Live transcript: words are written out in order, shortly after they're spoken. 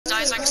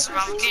it's like a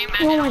survival game,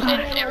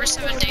 and every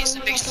 7 days a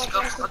big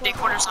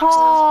horde of zombies.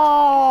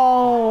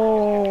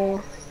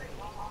 Oh.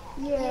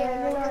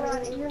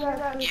 Yeah, you're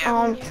not.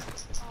 Yeah.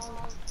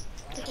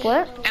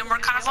 What? And we're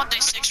kind of on day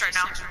 6 right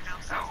now.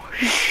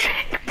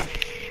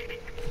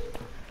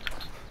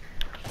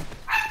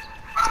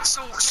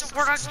 So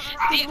we're not,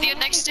 the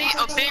next day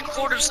a big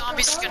horde of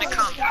zombies is gonna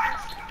come,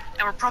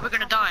 and we're probably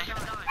gonna die.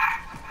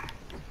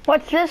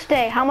 What's this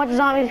day? How much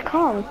zombies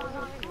come?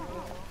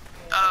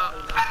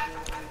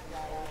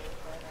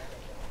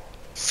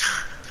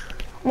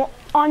 Well,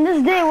 on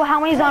this day, well, how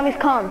many zombies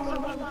come?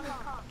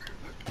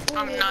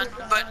 None.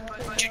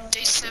 But dude,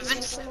 day 7,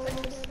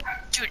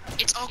 dude,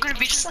 it's all gonna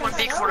be just one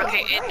big horde.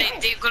 Okay,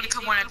 they're gonna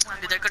come one at a time.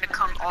 They're gonna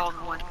come all in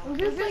one.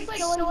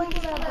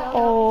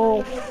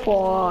 Oh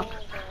fuck.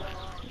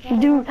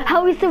 Dude,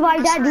 how we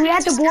survived that? Do we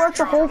have to board up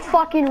the whole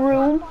fucking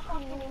room?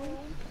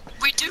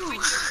 We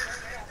do.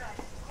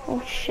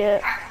 Oh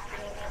shit.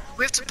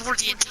 We have to board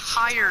the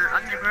entire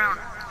underground.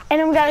 And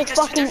then we gotta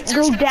fucking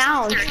go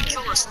down.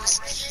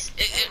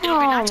 It'll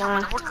be nighttime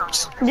when the horde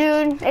comes.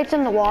 Dude, it's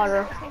in the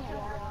water.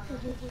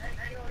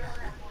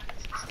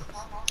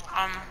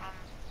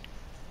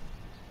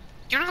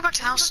 You wanna go back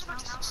to the house?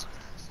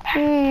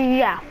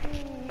 Yeah.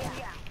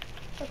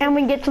 And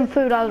we can get some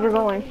food as we're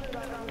going.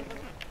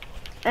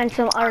 And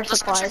some other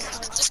supplies.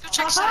 Let's go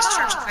check this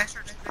church, okay?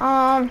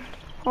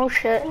 Oh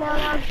shit.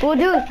 Well,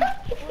 dude,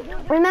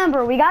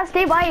 remember, we gotta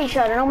stay by each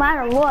other no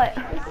matter what.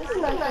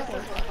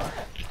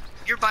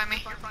 You're by me.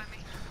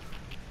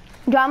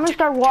 Dude, I'm gonna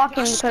start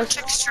walking Let's go because...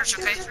 check this church,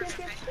 okay?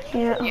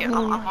 Yeah, Yeah,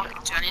 I'm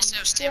walking too. I need to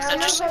save stamina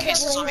just in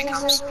case the zombie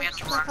comes. We have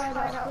to run.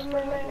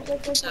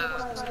 So,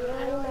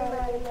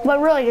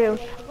 but really,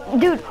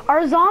 dude,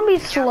 are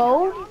zombies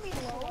slow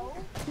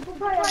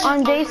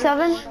on day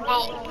 7?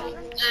 well,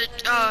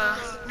 no.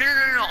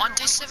 On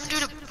day 7,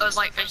 dude,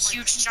 like a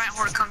huge giant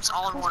horde comes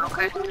all in one,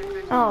 okay? Oh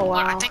But I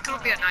wow. think it'll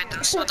be at night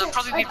though, so they'll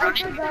probably be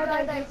running.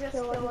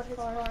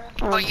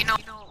 But you know,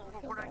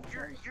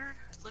 you're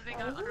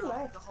living under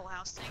the whole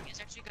house thing is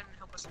actually gonna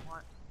help us a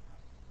lot.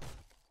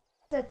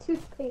 It's a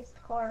toothpaste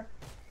car.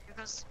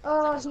 Because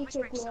Oh, the he zombies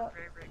kicked break me stuff out.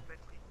 very, very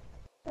quickly.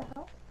 What the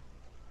hell?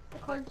 The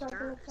But car's not there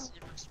doing is a something.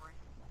 different story.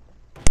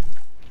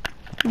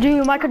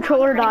 Dude, my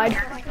controller died.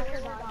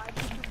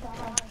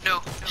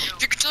 No.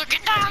 Your controller,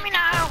 get down on me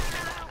now!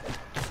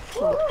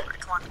 Alright,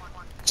 come on.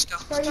 Let's go.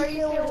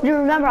 Dude,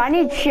 remember, I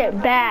need shit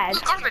bad.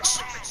 Garbage!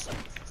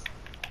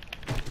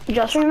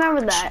 Just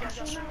remember that.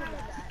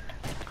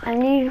 I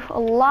need a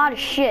lot of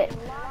shit.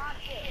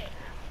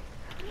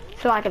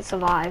 So I can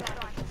survive.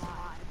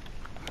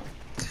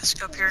 Let's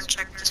go up here and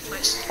check this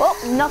place. Oh,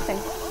 nothing.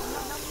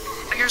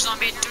 I hear a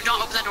zombie. Do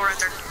not open that door right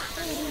there.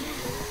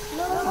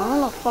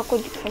 How the fuck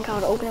would you think I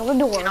would open the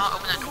door? Do not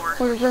open that door.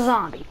 Where's the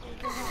zombie?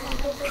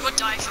 You would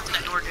die if you open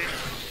that door, dude.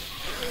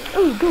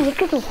 Ooh, dude, let's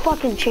get some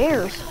fucking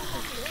chairs.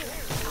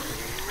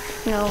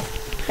 No,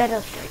 that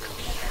does take.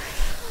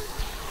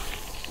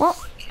 Well,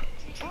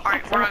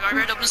 Alright, are you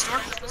ready to open this door?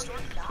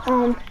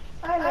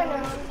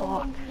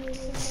 fuck.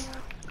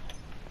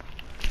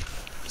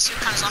 Let's see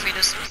what kind of zombie it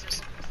is.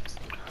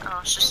 Oh,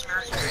 it's just a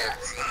nerd.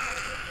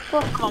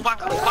 Fuck. Come on,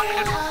 whack a doodle.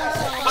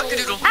 Whack a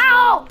doodle.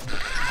 Ow!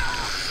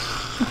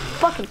 You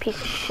fucking piece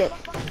of shit.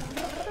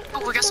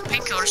 Oh, we got some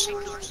painkillers.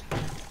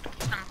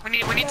 We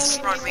need this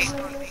to run me.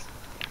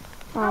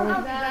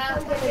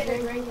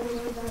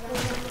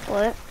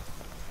 What?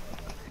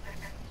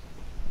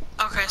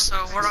 Okay, so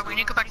we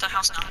need to go back to the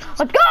house now.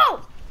 Let's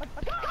go!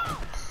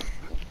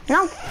 And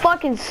I'm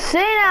fucking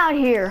sitting out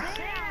here.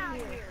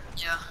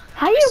 Yeah.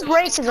 How do you So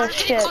break it's this kinda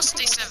shit? close to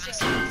day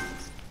 7.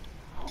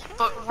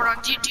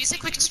 But do you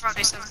think we can survive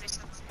day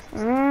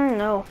 7?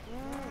 No.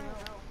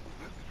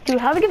 Dude,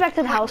 how do we get back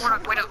to the house?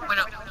 Wait up.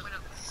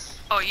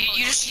 Oh,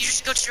 you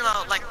just go to your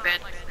little, like,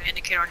 bed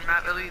indicator on your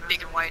map. It'll be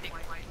big and white.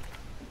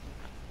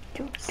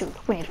 Dude,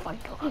 we need to fucking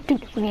go.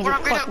 Dude, we need to Wait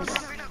fucking up. go.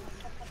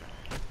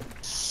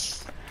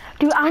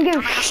 Dude, I don't give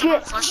a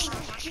shit. Flush.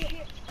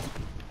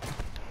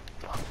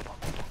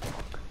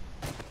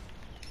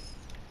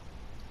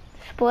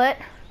 Split.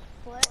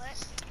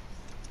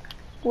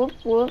 Whoop.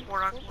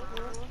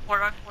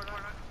 Warlock.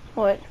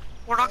 What?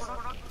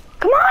 Warlock.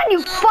 Come on,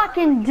 you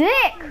fucking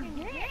dick!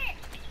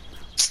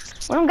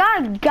 We don't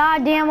got a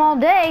goddamn all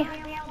day.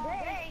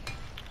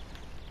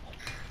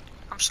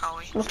 I'm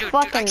sorry. The Dude, I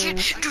fucking-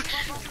 can't. Dude,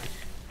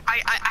 I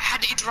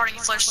had to eat the rotting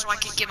flesh so I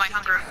could get my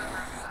hunger.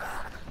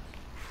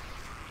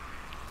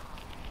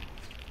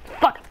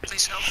 Fucking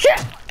Please help.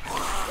 shit!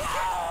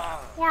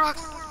 Warlock.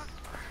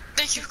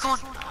 Thank you. Come on.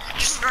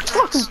 Just run to the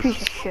Fucking house.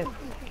 piece of shit.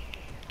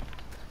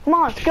 Come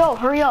on, let's go.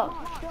 Hurry up.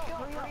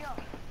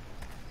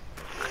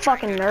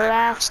 Fucking nerd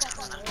ass.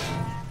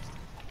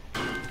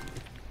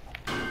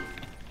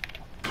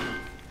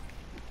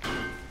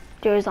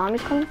 Dude, are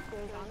zombies coming?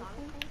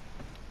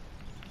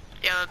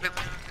 Yeah, the big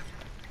one.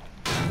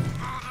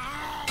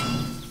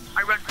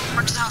 I run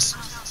to the house.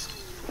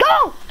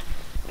 Go!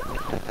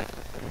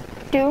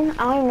 Dude,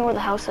 I don't even know where the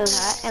house is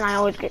at, and I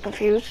always get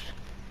confused.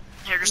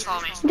 Here, just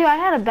follow me. Dude, I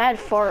had a bad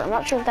fart. I'm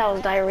not sure if that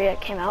was diarrhea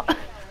that came out.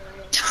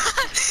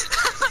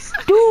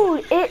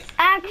 Dude, it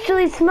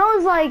actually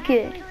smells like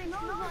it.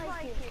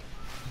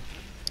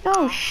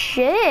 Oh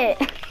shit.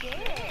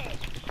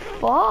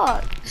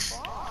 Fuck.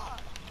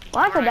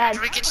 Why could that?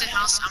 After we get to the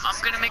house,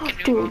 I'm gonna make a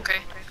new Dude. one,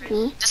 okay?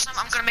 This time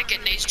I'm gonna make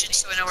it Nation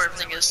so I know where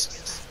everything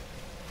is.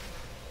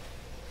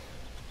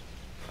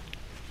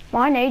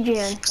 Why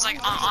Nagian? Cause like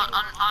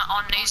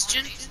on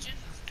Nation,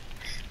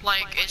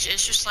 like it's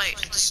just like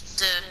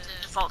the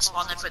default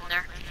spawn they put in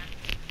there.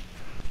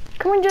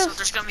 Can we So there's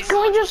just gonna be can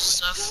we villages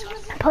just and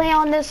stuff. play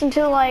on this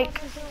until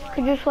like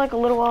just like a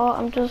little while?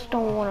 I just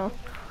don't wanna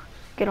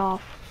get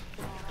off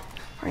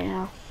right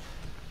now.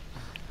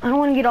 I don't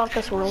wanna get off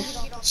this world.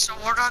 So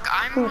Wardog,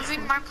 I'm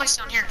moving my place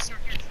down here.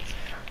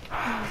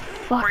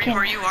 Fucking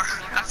Where you are.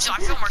 I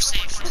feel more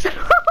safe. yeah,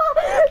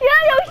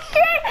 no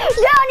shit!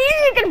 Down here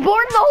you can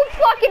board the whole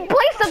fucking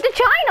place up to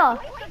China!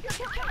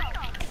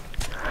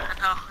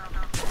 No.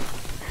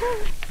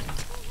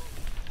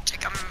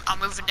 Jake, I'm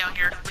moving down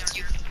here with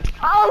you.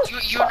 Oh!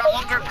 You're no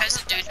longer a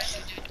peasant, dude.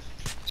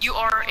 You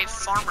are a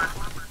farmer.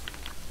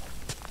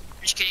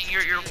 Just kidding,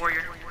 you're a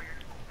warrior.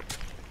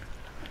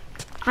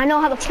 I know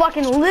how to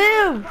fucking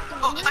live!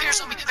 Oh, I hear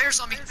something,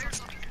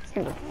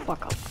 Shut the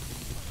fuck up.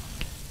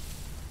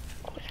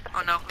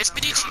 Oh no, it's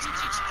Medici.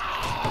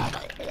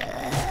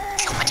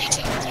 Kill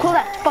Medici. Close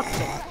that fuck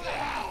thing.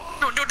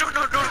 No,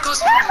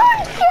 close.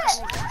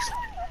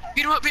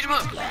 Beat him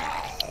up.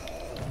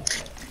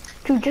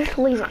 Dude, just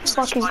leave it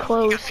fucking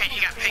closed.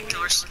 You got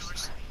painkillers.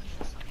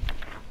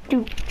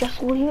 Dude,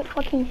 just leave it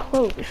fucking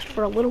closed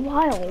for a little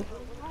while.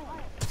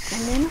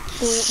 And then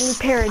we'll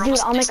repair it. Dude,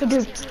 I'll make a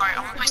dude. Alright,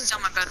 I'm gonna place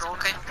down my bedroll,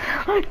 okay?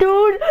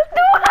 Dude,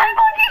 I'm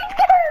fucking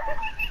scared!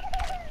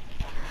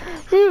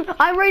 Dude,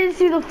 I'm ready to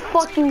see the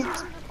fucking...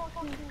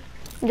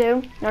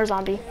 Dude, there's a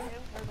zombie.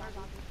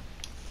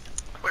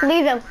 Where?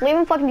 Leave him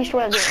fucking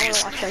destroy the door. I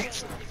wanna watch him.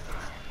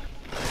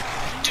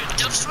 Dude,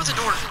 they'll destroy the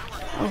door.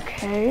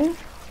 Okay.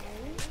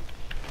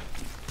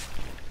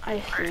 I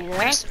see We need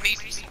that. some meat.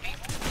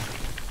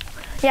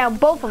 Yeah,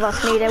 both of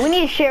us need it. We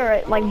need to share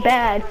it, like,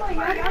 bad.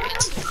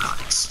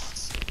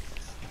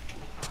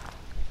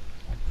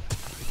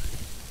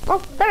 Oh,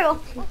 there you go.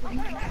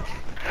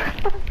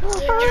 Dude,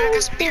 I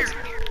got some beer.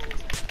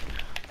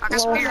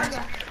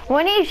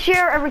 We need to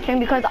share everything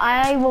because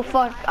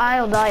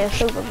I'll die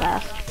super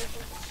fast.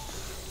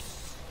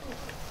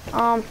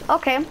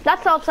 Okay,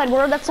 that's the outside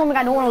world. That's something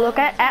I don't want to look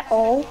at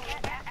all.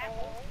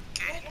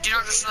 Okay, do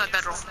not destroy that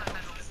bedroll.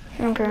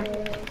 Okay.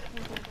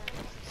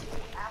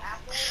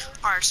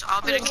 Alright, so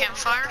I'll build a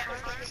campfire.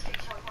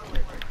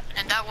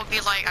 And that will be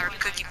like our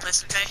cooking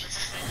place, okay?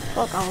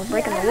 Look, I was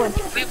breaking the wood.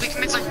 We can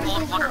make like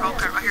boiled water.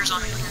 Okay, right here's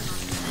zombie.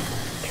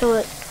 Kill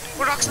it.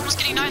 Wardog, someone's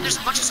getting died. There's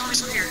a bunch of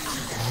zombies over here.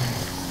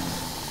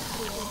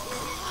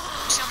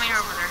 See how many are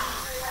over there?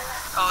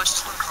 Oh, it's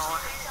just one crawler.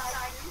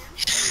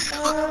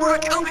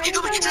 Wardog, help me,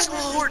 there's a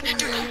whole horde, dude.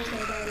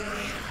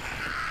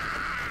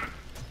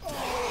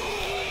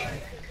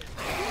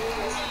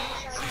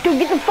 Dude,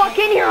 get the fuck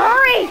in here,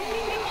 hurry!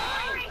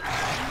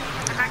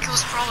 I gotta kill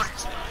this crawler.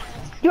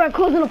 Dude, I'm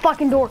closing the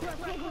fucking door.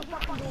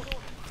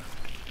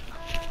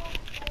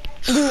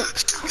 Dude, I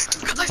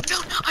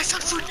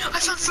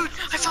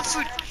found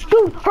food.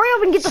 dude, hurry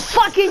up and get the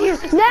fuck in here,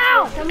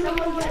 now!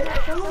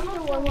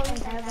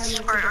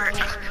 Alright,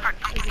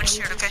 I'm gonna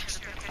share it, okay?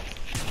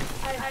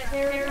 I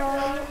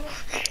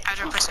have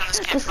to place on this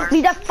Just campfire.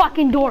 leave that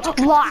fucking door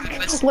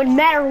locked, no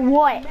matter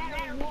what.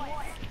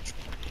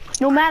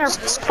 No matter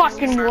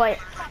fucking what.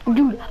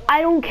 Dude,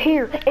 I don't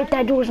care if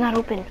that door's not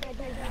open.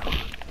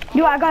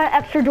 Dude, I got an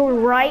extra door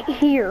right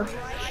here.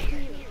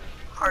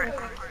 Alright.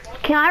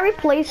 Can I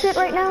replace it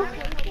right now?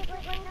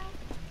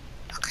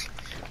 Okay.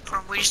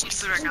 We just need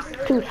food right now.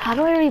 Dude, how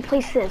do I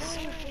replace this?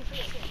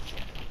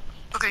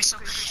 Okay, so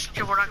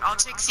here, Wardog, I'll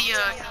take the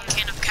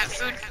can of cat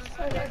food.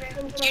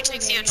 You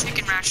take the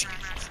chicken ration.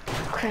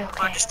 Okay, Or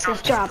okay, just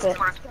just drop it.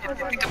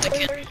 Pick up the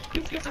can.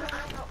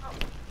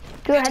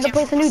 Dude, I had to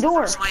place a new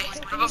door.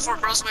 Before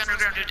Bro's way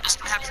underground, dude, it's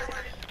gonna happen.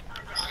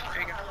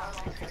 There you go.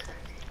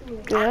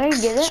 Did I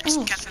get it?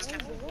 Some Oh. cat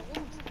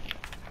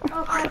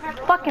food.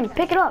 Fucking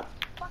pick it up.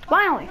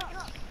 Finally.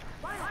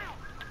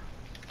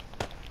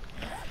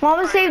 Well, I'm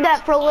gonna save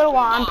that for a little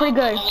while. I'm pretty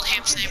good. Old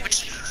ham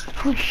sandwich.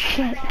 Oh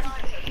shit.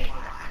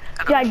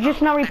 Dude, I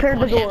just now repaired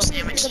the door. Ham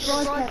sandwich.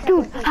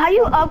 Dude, how do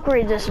you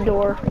upgrade this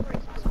door?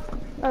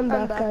 I'm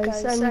back,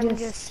 guys. I'm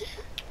just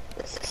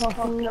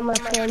talking to my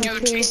friend.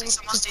 Dude, Jason's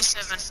almost day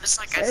 7. It's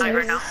like at night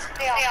right now.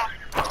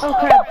 Oh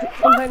crap!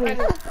 Invite me.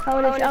 I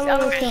wanna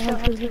kill him.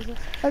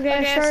 Okay,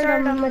 I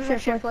started on my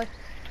shift.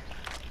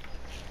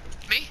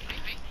 Me?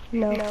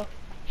 No.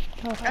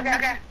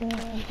 Okay.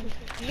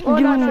 Well,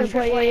 not shift,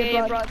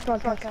 yeah,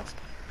 broadcast.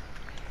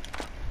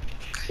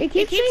 It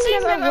keeps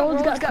saying that my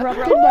roads got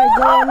corrupted by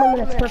going on them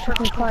and it's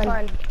perfectly fine.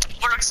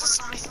 Wardog says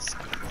something.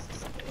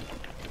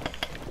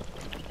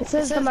 It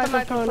says the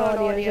microphone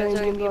audio is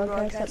only being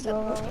broadcast at the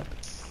moment.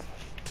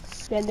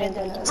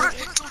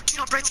 Wardog, do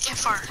not break the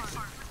campfire.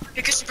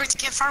 Because you break the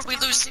campfire, we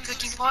lose the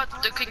cooking pot,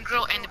 the cooking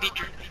grill, and the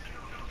beaker.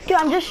 Dude,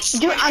 I'm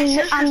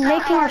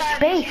making our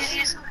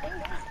space.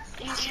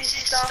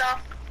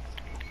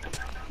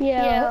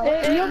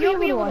 You'll be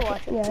able to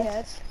watch it.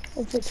 Yeah,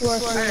 it's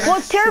worth it. Well,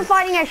 it's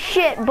terrifying as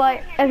shit,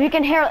 but if you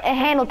can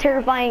handle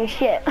terrifying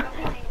shit.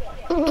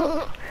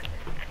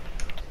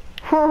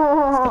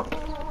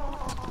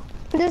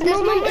 This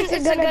moment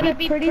is gonna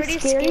be pretty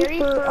scary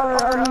for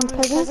our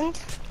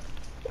peasant.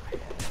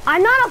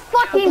 I'm not a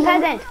fucking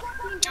peasant.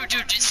 Dude,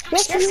 it's gonna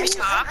be scary as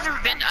hell. I've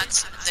never been on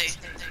Sunday.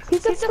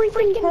 He's a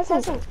freaking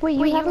peasant. Wait,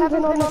 you haven't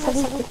been on the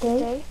 7th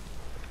day?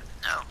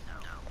 No.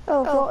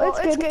 Oh, well,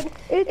 it's good.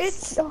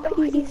 It's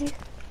easy.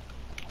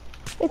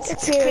 It's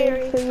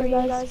scary for you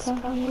guys. Dude,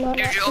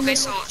 okay,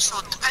 so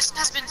the peasant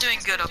has been doing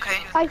good,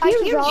 okay? I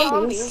hear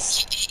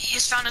zombies.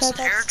 He's found us an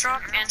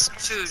airdrop and some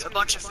food, a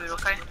bunch of food,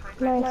 okay?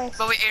 Nice.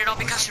 But we ate it all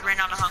because we ran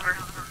out of hunger.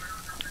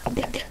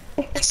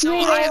 And so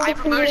I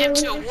promoted him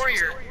to a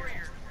warrior.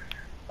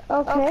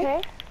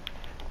 Okay.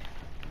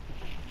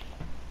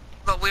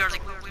 But we are the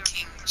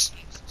kings.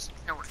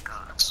 No, we're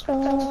gods.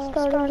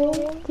 Starting.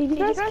 Did you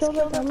guys kill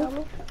the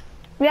dummy?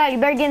 Yeah, you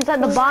better get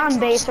inside the bottom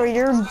base or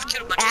your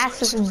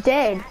ass is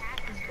dead.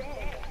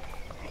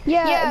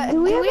 Yeah,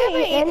 do we have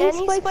any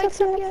spikes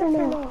up yet or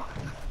no?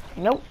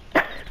 Nope.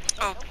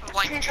 Oh,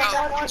 like, you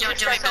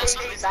only built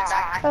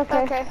something.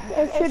 Okay.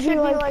 It should be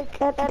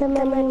like at the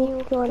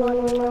menu going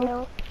on right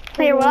now.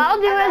 Here, what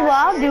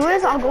I'll do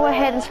is I'll go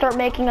ahead and start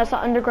making us an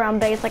underground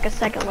base, like a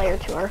second layer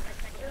to our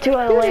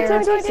layer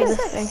to this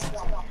thing.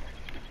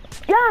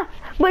 Yeah,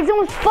 but it's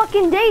almost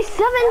fucking day 7.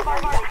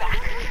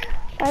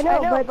 I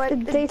know,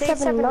 but day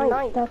 7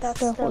 night, that's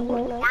the whole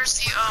night. Where's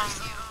the,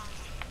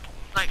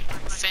 like,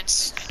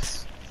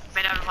 fence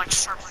made out of, like,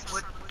 sharp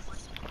wood?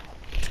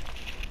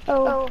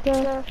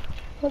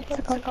 What's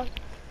it called?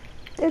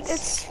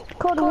 It's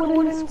called a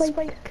wooden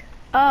spike.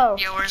 Oh.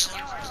 Yeah, where's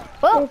it?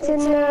 Well, It's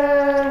in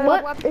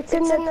It's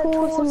in the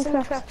tools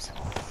and traps.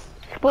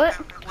 what?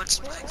 Wood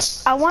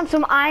spikes. I want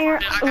some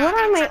iron. What am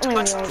I making?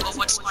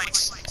 Wood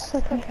spikes.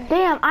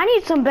 Damn, I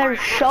need some better We're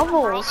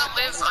shovels. all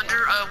gonna live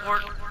under a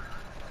ward.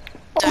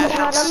 Oh my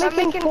god, I'm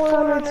making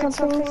 400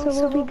 something, so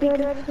we'll be good.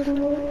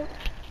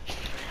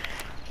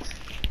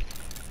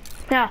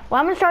 Yeah, what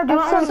I'm gonna start doing,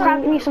 I'm gonna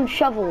craft me some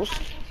shovels.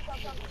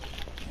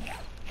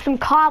 Some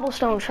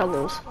cobblestone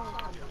shovels.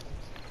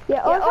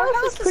 Yeah, our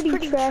house is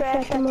pretty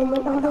trash at the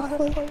moment,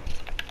 honestly.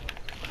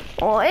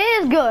 Well, it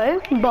is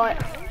good, but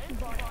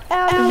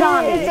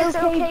zombies. It's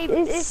okay.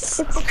 It's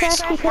Okay, trash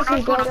so because we're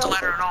we not going built up the it.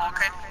 ladder at all,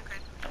 okay?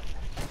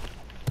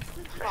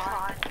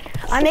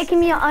 I'm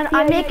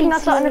making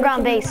us an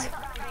underground base.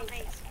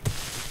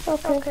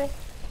 Okay.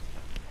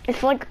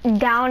 It's like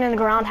down in the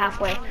ground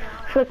halfway,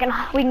 so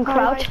we can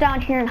crouch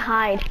down here and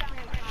hide.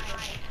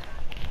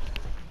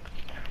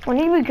 Well,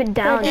 maybe we could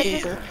down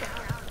deeper.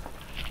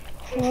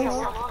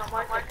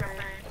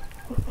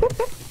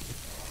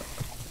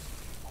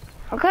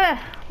 Okay,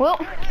 well,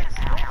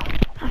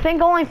 I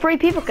think only 3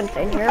 people can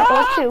fit in here,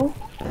 or 2.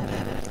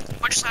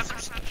 What just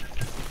happened?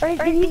 Alright,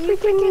 did you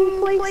freaking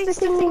place the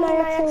thing and I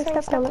accidentally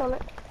stepped on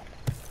it?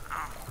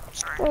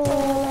 Sorry.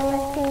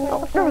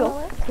 Oh, there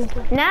we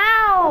go.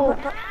 Now,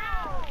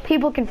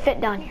 people can fit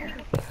down here.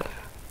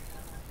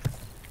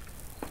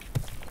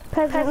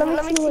 Peasant,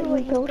 let me see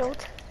what you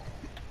built.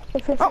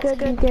 If it's good,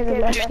 you get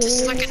it. Dude,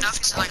 this is like enough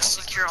to like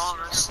secure all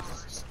of us.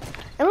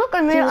 And look,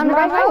 I made an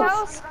underground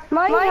house.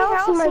 My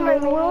house in my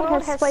main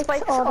world has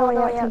spikes all the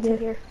way out to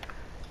here.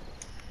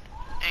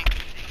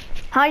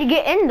 How do you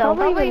get in though?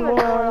 Probably even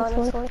more,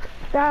 honestly.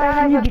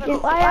 I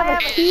have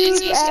a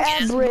huge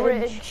ass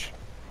bridge.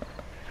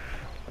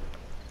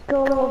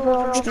 Going over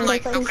all these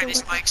Like upgrade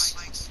spikes.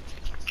 spikes.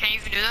 Can you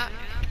even do that?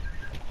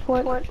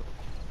 What?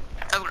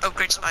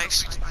 Upgrade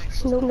spikes.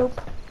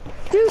 Nope.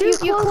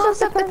 Dude, you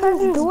closed up the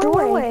peasant's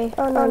doorway.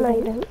 Oh no,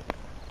 you didn't.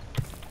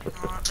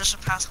 Just a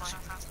pathway.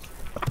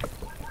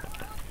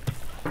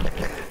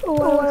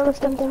 Oh, I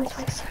left them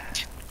spikes.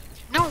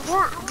 No,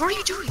 what are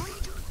you doing?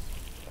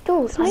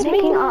 Dude, I'm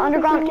making an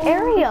underground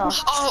area.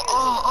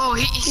 Oh,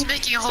 he's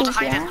making a hole to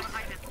hide in.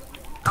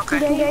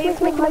 Okay. Yeah, you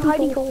can make my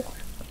hidey hole.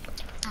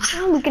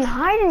 Oh, we can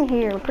hide in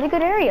here. Pretty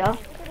good area.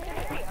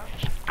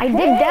 I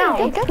dig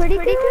down. That's pretty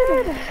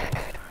good.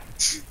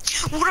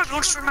 What up,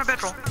 don't destroy my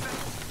bedroll.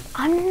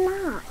 I'm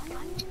not.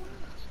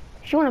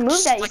 If you want to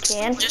move that, you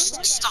can.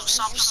 Just stop.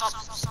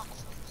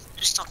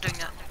 Just stop doing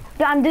that.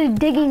 Yeah, I'm just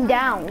digging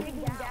down.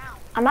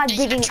 I'm not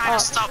You're digging trying up.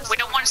 to stop. We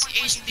don't want to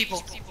see Asian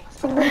people.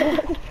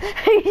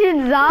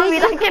 Asian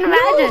zombies, I can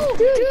imagine.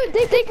 Dude,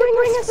 they bring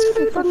us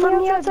food from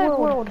the outside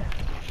world.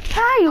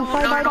 How you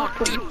No,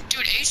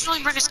 dude, Asian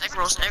only bring us egg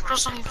rolls. Egg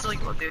rolls don't even feel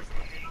like good, dude.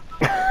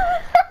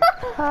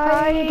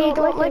 I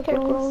don't like egg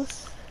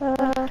rolls.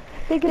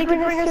 They could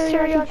bring us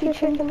teriyaki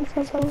chicken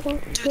or something.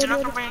 Dude, they're not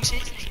gonna bring us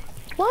anything.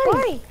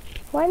 Why?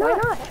 Why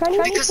not?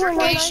 Chinese Because people they're are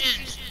nice.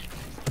 Asian.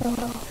 I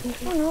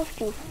don't know if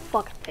you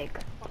fucking think.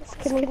 Just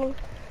kidding.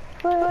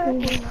 Hey,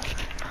 do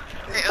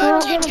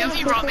you have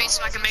any raw meat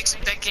so I can make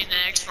some bacon and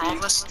eggs for all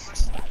of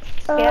us?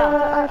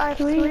 Yeah. I have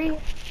 3.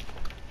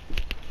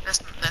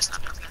 That's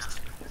not good enough.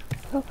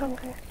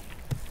 Okay.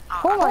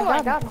 Oh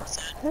my god.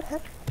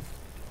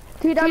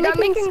 Dude, I'm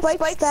making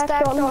spikes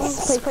stacked on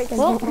this plate.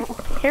 Well,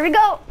 here we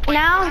go.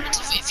 Now.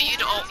 If you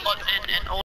eat all and